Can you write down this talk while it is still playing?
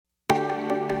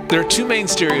There are two main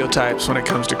stereotypes when it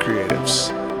comes to creatives.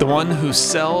 The one who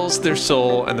sells their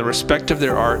soul and the respect of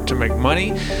their art to make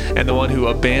money, and the one who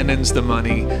abandons the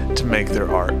money to make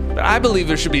their art. I believe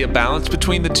there should be a balance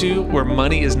between the two, where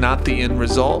money is not the end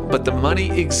result, but the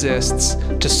money exists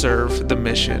to serve the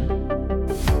mission.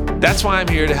 That's why I'm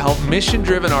here to help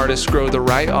mission-driven artists grow the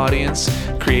right audience,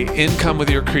 create income with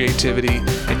your creativity,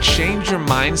 and change your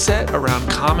mindset around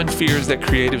common fears that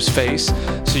creatives face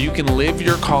so you can live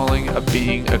your calling of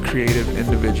being a creative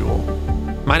individual.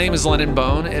 My name is Lennon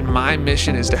Bone, and my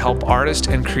mission is to help artists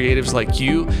and creatives like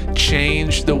you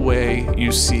change the way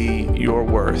you see your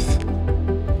worth.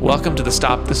 Welcome to the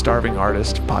Stop the Starving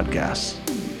Artist podcast.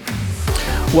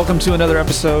 Welcome to another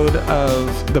episode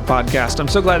of the podcast. I'm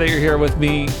so glad that you're here with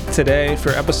me today for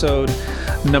episode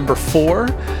number 4.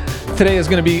 Today is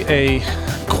going to be a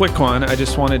quick one. I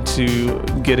just wanted to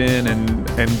get in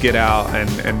and get out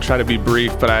and try to be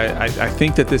brief, but I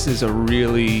think that this is a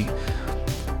really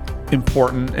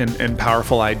important and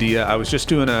powerful idea. I was just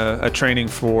doing a training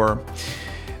for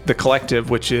The Collective,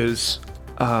 which is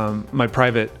my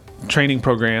private training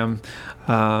program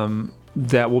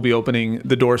that we'll be opening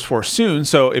the doors for soon.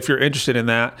 So if you're interested in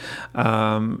that,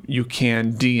 you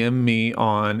can DM me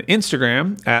on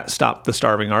Instagram at Stop the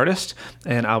Starving Artist,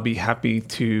 and I'll be happy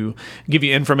to give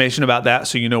you information about that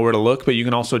so you know where to look. But you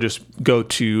can also just go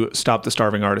to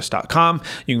stopthestarvingartist.com.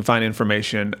 You can find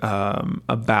information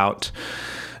about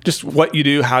just what you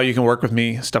do, how you can work with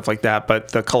me, stuff like that.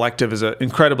 But The Collective is an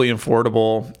incredibly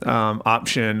affordable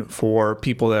option for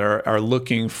people that are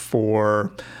looking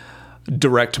for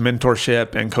direct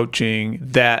mentorship and coaching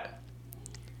that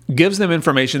gives them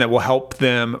information that will help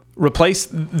them replace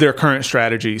their current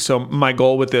strategy. So my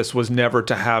goal with this was never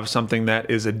to have something that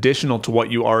is additional to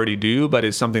what you already do, but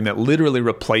is something that literally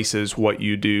replaces what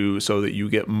you do so that you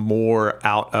get more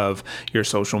out of your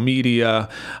social media,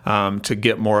 to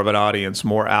get more of an audience,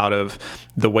 more out of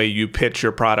the way you pitch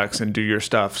your products and do your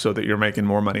stuff so that you're making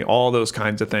more money, all those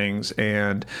kinds of things.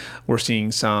 And we're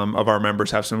seeing some of our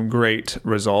members have some great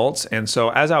results. And so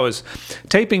as I was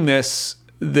taping this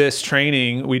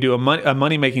training, we do a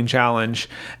money-making challenge,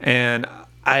 and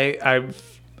I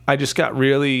just got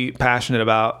really passionate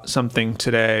about something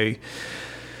today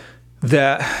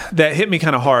that hit me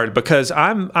kind of hard, because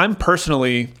I'm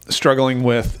personally struggling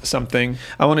with something.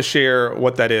 I want to share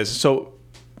what that is. So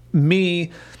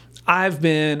me, I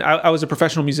was a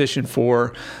professional musician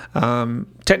for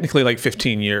technically like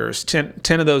 15 years,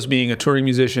 10 of those being a touring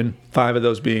musician, 5 of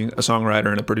those being a songwriter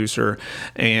and a producer.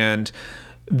 And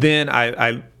then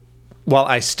while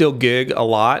I still gig a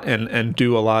lot and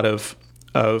do a lot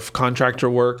of contractor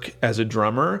work as a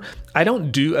drummer, I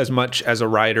don't do as much as a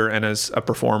writer and as a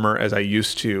performer as I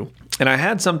used to. And I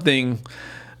had something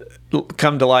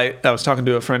come to light. I was talking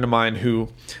to a friend of mine who,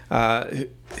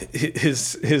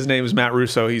 his name is Matt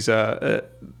Russo. He's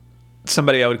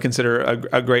somebody I would consider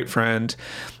a great friend,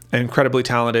 incredibly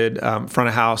talented front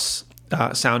of house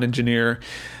sound engineer.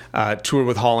 Toured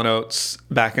with Hall & Oates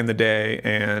back in the day,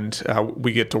 and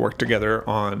we get to work together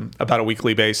on about a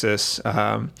weekly basis.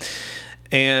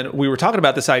 And we were talking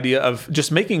about this idea of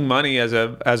just making money as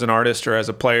an artist or as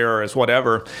a player or as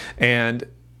whatever. And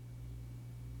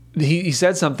he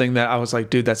said something that I was like,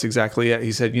 dude, that's exactly it.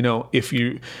 He said, if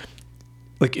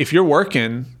you're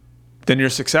working, then you're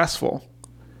successful.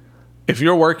 If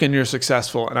you're working, you're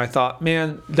successful. And I thought,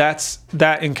 man, that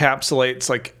encapsulates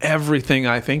like everything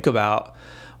I think about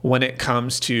when it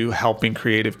comes to helping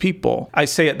creative people. I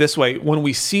say it this way: when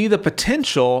we see the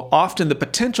potential, often the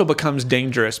potential becomes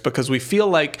dangerous, because we feel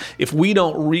like if we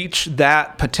don't reach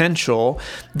that potential,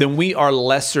 then we are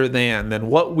lesser than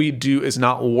what we do is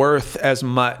not worth as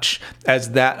much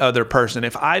as that other person.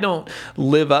 If I don't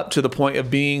live up to the point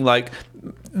of being like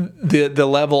the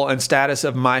level and status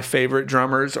of my favorite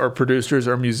drummers or producers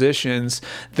or musicians,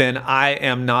 then I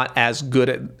am not as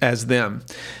good as them.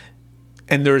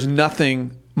 And there's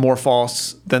nothing more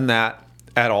false than that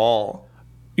at all.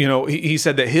 He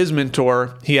said that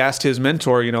he asked his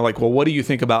mentor, well, what do you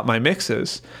think about my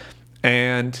mixes?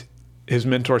 And his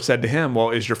mentor said to him, well,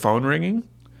 is your phone ringing?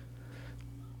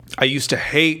 I used to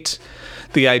hate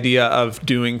the idea of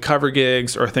doing cover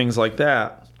gigs or things like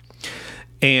that.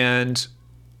 And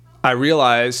I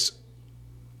realized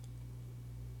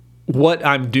what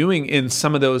I'm doing in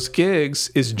some of those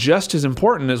gigs is just as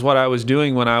important as what I was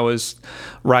doing when I was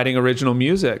writing original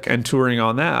music and touring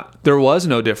on that. There was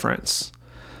no difference,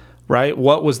 right?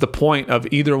 What was the point of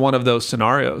either one of those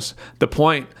scenarios? The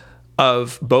point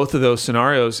of both of those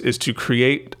scenarios is to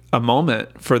create a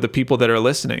moment for the people that are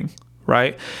listening,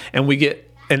 right? And we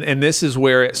get, and this is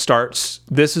where it starts.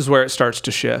 This is where it starts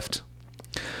to shift.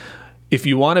 If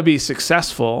you want to be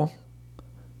successful,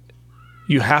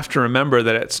 you have to remember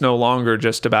that it's no longer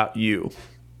just about you.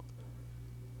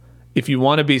 If you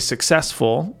want to be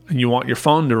successful and you want your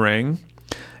phone to ring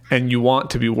and you want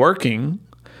to be working,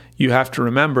 you have to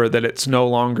remember that it's no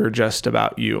longer just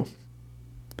about you.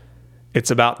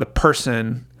 It's about the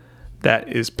person that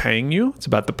is paying you. It's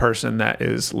about the person that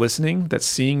is listening, that's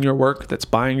seeing your work, that's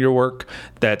buying your work,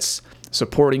 that's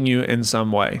supporting you in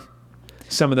some way.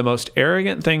 Some of the most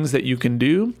arrogant things that you can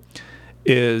do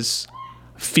is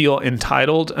feel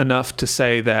entitled enough to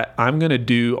say that I'm going to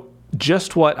do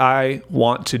just what I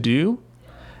want to do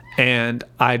and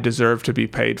I deserve to be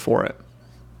paid for it.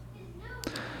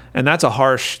 And that's a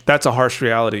harsh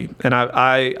reality. And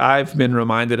I've been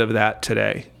reminded of that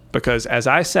today, because as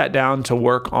I sat down to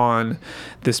work on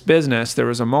this business, there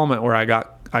was a moment where I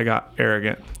got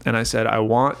arrogant, and I said, I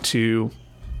want to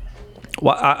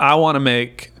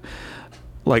make,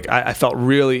 like, I felt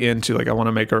really into, like, I want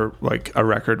to make a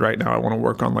record right now. I want to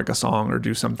work on like a song or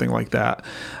do something like that.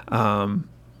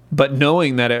 But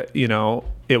knowing that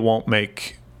it won't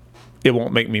make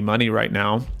me money right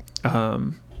now.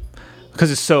 Because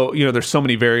it's so, there's so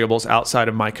many variables outside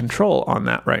of my control on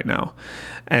that right now.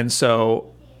 And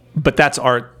so, but that's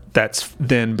art that's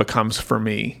then becomes for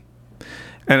me.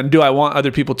 And do I want other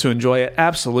people to enjoy it?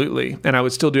 Absolutely. And I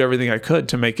would still do everything I could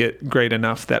to make it great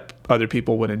enough that other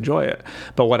people would enjoy it.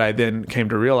 But what I then came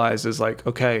to realize is, like,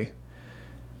 okay,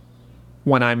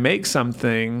 when I make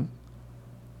something,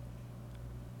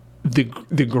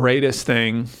 the greatest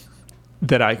thing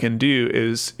that I can do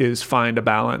is find a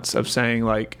balance of saying,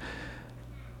 like,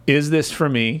 is this for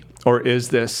me, or is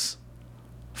this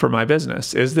for my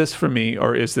business? Is this for me,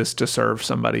 or is this to serve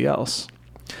somebody else?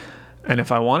 And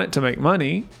if I want it to make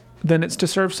money, then it's to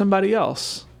serve somebody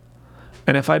else.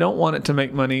 And if I don't want it to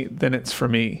make money, then it's for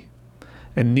me.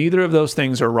 And neither of those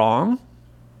things are wrong.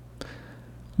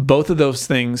 Both of those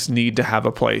things need to have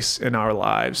a place in our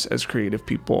lives as creative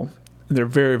people. They're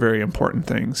very, very important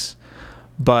things.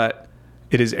 But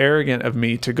it is arrogant of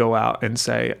me to go out and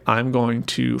say, I'm going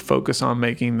to focus on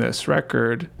making this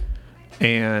record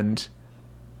and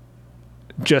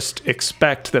just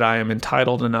expect that I am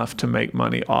entitled enough to make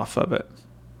money off of it.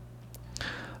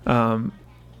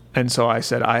 And so I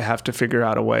said, I have to figure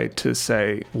out a way to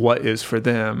say what is for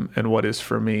them and what is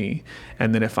for me.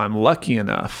 And then if I'm lucky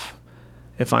enough,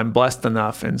 if I'm blessed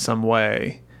enough in some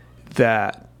way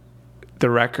that the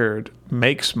record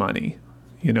makes money,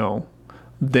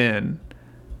 then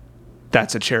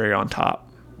that's a cherry on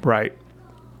top, right?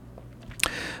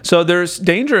 So there's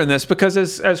danger in this, because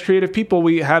as creative people,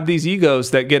 we have these egos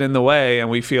that get in the way, and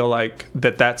we feel like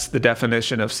that's the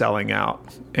definition of selling out.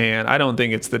 And I don't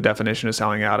think it's the definition of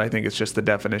selling out. I think it's just the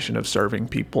definition of serving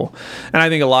people. And I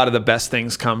think a lot of the best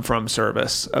things come from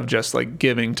service, of just like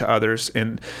giving to others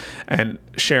and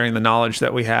sharing the knowledge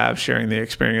that we have, sharing the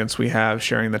experience we have,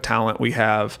 sharing the talent we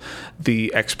have,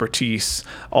 the expertise,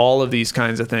 all of these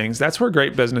kinds of things. That's where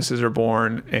great businesses are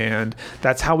born. And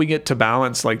that's how we get to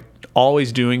balance, like,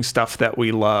 always doing stuff that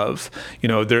we love.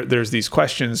 There's these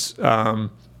questions that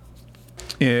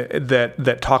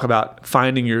talk about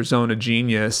finding your zone of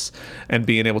genius and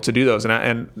being able to do those.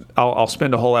 And I'll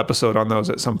spend a whole episode on those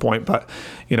at some point. But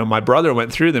my brother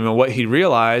went through them, and what he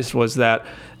realized was that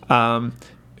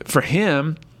for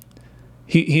him,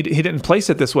 he didn't place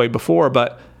it this way before,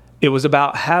 but it was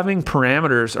about having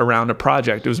parameters around a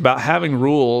project. It was about having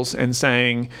rules and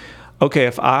saying, okay,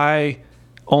 if I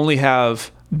only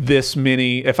have this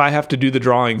many, if I have to do the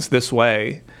drawings this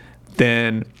way,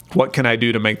 then what can I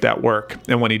do to make that work?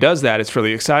 And when he does that, it's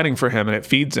really exciting for him and it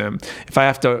feeds him. If I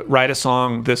have to write a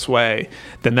song this way,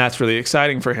 then that's really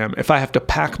exciting for him. If I have to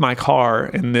pack my car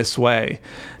in this way,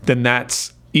 then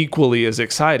that's equally as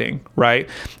exciting, right?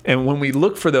 And when we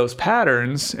look for those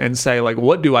patterns and say, like,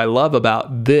 what do I love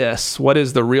about this? What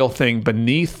is the real thing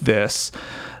beneath this?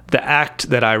 The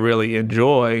act that I really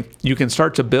enjoy, you can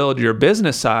start to build your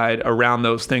business side around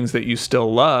those things that you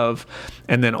still love,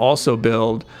 and then also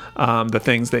build the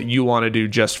things that you want to do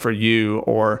just for you,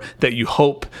 or that you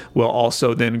hope will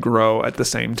also then grow at the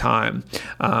same time.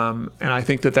 And I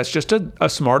think that that's just a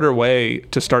smarter way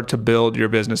to start to build your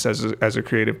business as a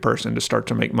creative person, to start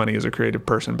to make money as a creative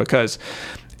person. Because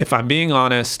if I'm being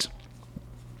honest,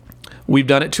 we've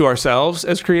done it to ourselves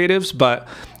as creatives, but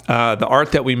the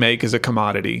art that we make is a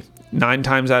commodity. 9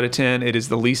 times out of 10, it is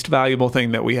the least valuable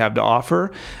thing that we have to offer.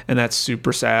 And that's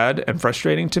super sad and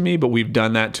frustrating to me, but we've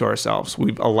done that to ourselves.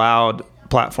 We've allowed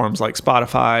platforms like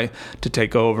Spotify to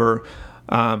take over.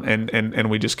 and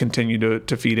we just continue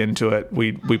to feed into it.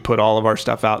 We put all of our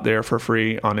stuff out there for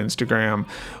free on Instagram.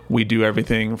 We do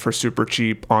everything for super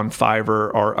cheap on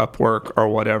Fiverr or Upwork or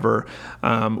whatever.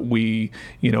 We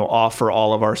offer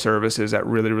all of our services at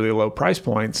really, really low price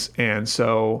points. And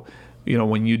so,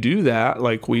 when you do that,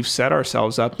 like, we've set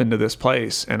ourselves up into this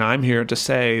place. And I'm here to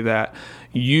say that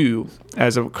you,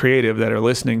 as a creative that are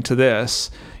listening to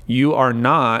this, you are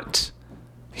not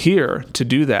here to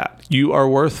do that. You are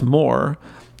worth more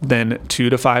than $2 to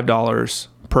 $5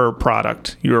 per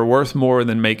product. You are worth more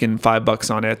than making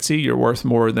 $5 on Etsy. You're worth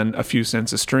more than a few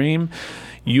cents a stream.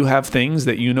 You have things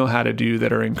that you know how to do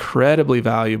that are incredibly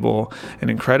valuable and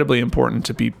incredibly important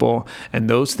to people, and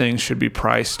those things should be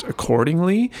priced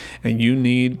accordingly. And you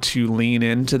need to lean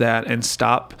into that and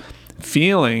stop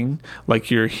feeling like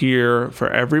you're here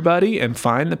for everybody, and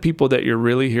find the people that you're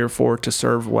really here for to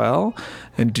serve well,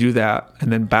 and do that,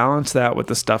 and then balance that with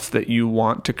the stuff that you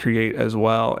want to create as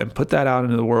well, and put that out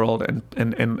into the world,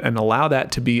 and allow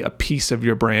that to be a piece of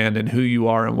your brand and who you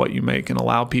are and what you make, and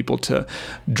allow people to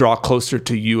draw closer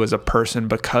to you as a person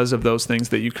because of those things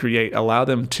that you create. Allow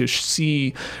them to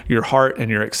see your heart and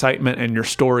your excitement and your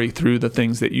story through the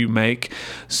things that you make,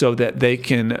 so that they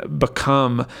can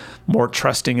become more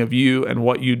trusting of you and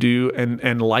what you do,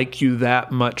 and like you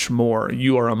that much more.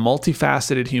 You are a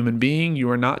multifaceted human being. You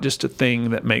are not just a thing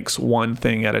that makes one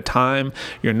thing at a time.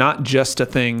 You're not just a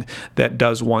thing that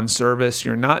does one service.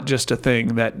 You're not just a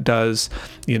thing that does,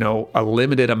 a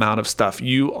limited amount of stuff.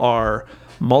 You are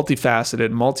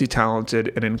multifaceted,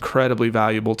 multi-talented, and incredibly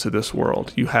valuable to this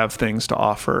world. You have things to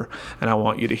offer, and I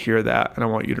want you to hear that, and I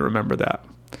want you to remember that.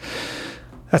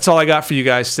 That's all I got for you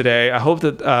guys today. I hope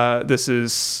that this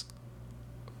is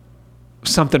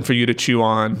something for you to chew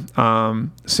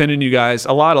on. Sending you guys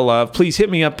a lot of love. Please hit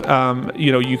me up.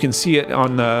 You can see it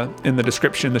in the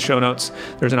description, the show notes.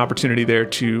 There's an opportunity there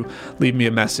to leave me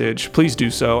a message. Please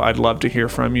do so. I'd love to hear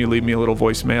from you. Leave me a little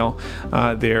voicemail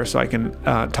there so I can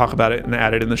talk about it and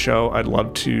add it in the show. I'd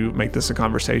love to make this a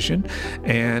conversation,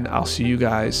 and I'll see you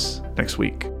guys next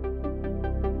week.